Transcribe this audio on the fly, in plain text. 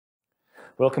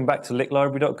Welcome back to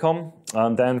licklibrary.com.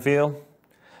 I'm Dan Veal.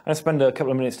 I'll spend a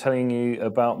couple of minutes telling you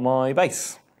about my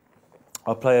bass.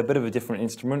 I play a bit of a different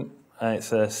instrument.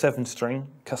 It's a 7-string,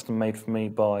 custom made for me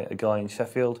by a guy in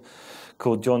Sheffield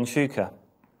called John Shuker.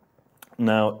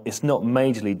 Now, it's not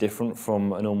majorly different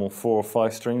from a normal 4 or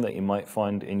 5 string that you might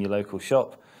find in your local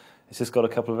shop. It's just got a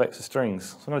couple of extra strings.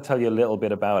 So I'm going to tell you a little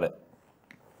bit about it.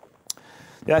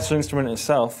 The actual instrument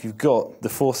itself, you've got the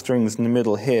 4 strings in the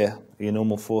middle here, your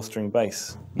normal 4-string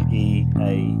bass, your E,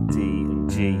 A, D and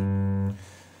G.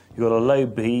 You've got a low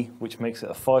B, which makes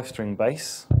it a 5-string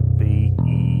bass, B,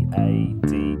 E, A,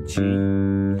 D, G.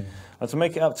 And to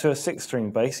make it up to a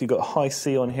 6-string bass, you've got a high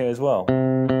C on here as well.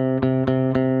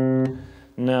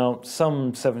 Now,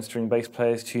 some 7-string bass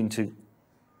players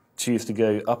choose to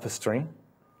go up a string,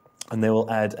 and they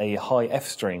will add a high F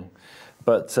string.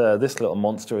 But this little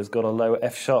monster has got a low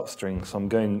F sharp string, so I'm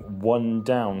going 1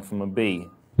 down from a B.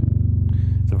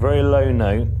 It's a very low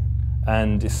note,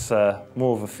 and it's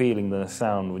more of a feeling than a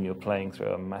sound when you're playing through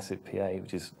a massive PA,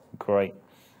 which is great.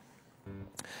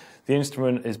 The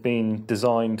instrument has been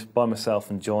designed by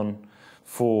myself and John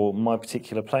for my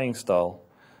particular playing style.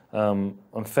 I'm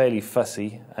fairly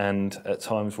fussy and at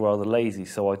times rather lazy,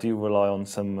 so I do rely on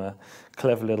some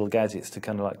clever little gadgets to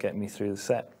kind of like get me through the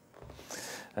set.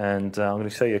 And I'm going to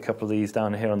show you a couple of these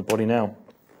down here on the body now.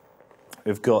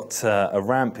 We've got a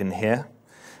ramp in here,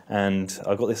 and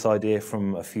I got this idea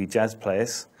from a few jazz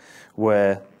players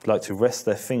where they like to rest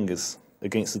their fingers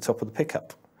against the top of the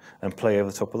pickup and play over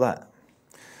the top of that.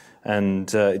 And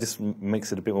it just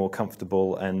makes it a bit more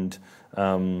comfortable and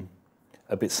a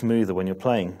bit smoother when you're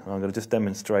playing. I'm going to just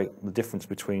demonstrate the difference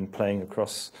between playing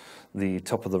across the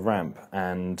top of the ramp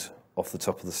and off the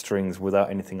top of the strings without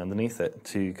anything underneath it,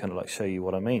 to kind of like show you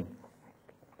what I mean.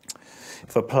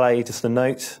 If I play just a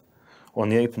note on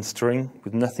the open string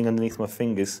with nothing underneath my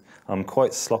fingers, I'm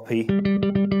quite sloppy. To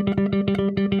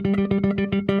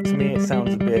me it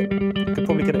sounds a bit, I could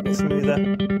probably get it a bit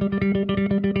smoother.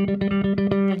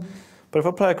 But if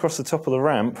I play across the top of the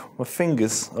ramp, my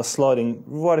fingers are sliding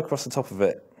right across the top of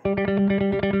it. I think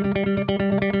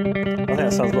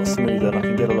that sounds a lot smoother, and I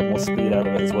can get a lot more speed out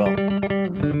of it as well.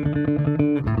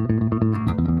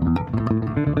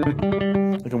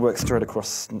 I can work straight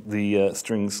across the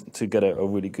strings to get a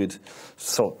really good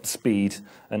speed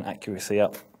and accuracy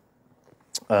up.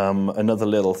 Another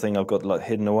little thing I've got like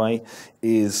hidden away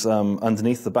is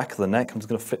underneath the back of the neck. I'm just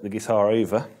going to flip the guitar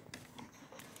over.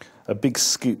 A big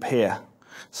scoop here,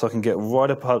 so I can get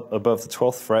right up above the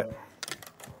 12th fret,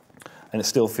 and it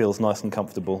still feels nice and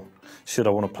comfortable should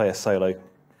I want to play a solo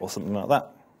or something like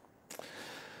that.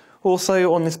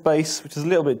 Also on this bass, which is a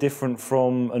little bit different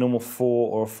from a normal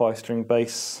 4 or a 5-string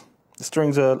bass, the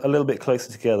strings are a little bit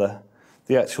closer together.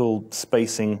 The actual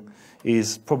spacing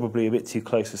is probably a bit too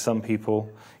close for some people.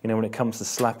 You know, when it comes to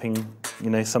slapping, you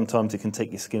know, sometimes it can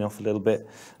take your skin off a little bit,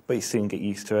 but you soon get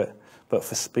used to it. But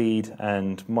for speed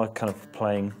and my kind of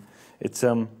playing, it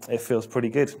feels pretty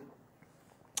good.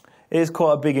 It is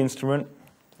quite a big instrument.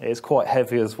 It is quite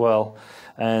heavy as well.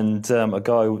 And a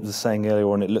guy was saying earlier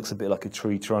on, it looks a bit like a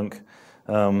tree trunk.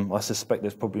 I suspect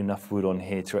there's probably enough wood on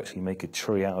here to actually make a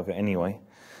tree out of it anyway.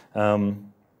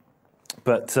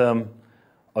 But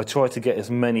I try to get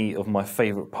as many of my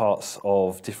favourite parts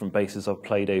of different basses I've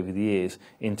played over the years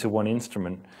into one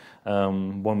instrument.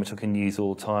 One which I can use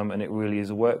all the time, and it really is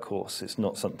a workhorse. It's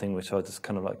not something which I just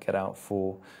kind of like get out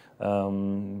for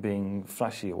being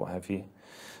flashy or what have you.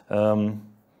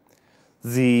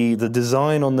 The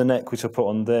design on the neck which I put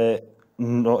on there,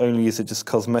 not only is it just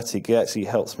cosmetic, it actually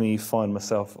helps me find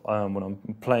myself when I'm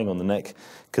playing on the neck,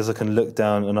 because I can look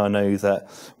down and I know that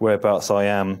whereabouts I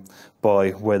am by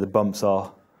where the bumps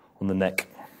are on the neck.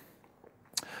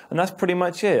 And that's pretty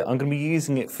much it. I'm going to be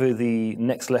using it for the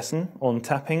next lesson on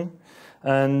tapping,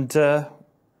 and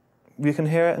you can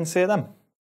hear it and see it then.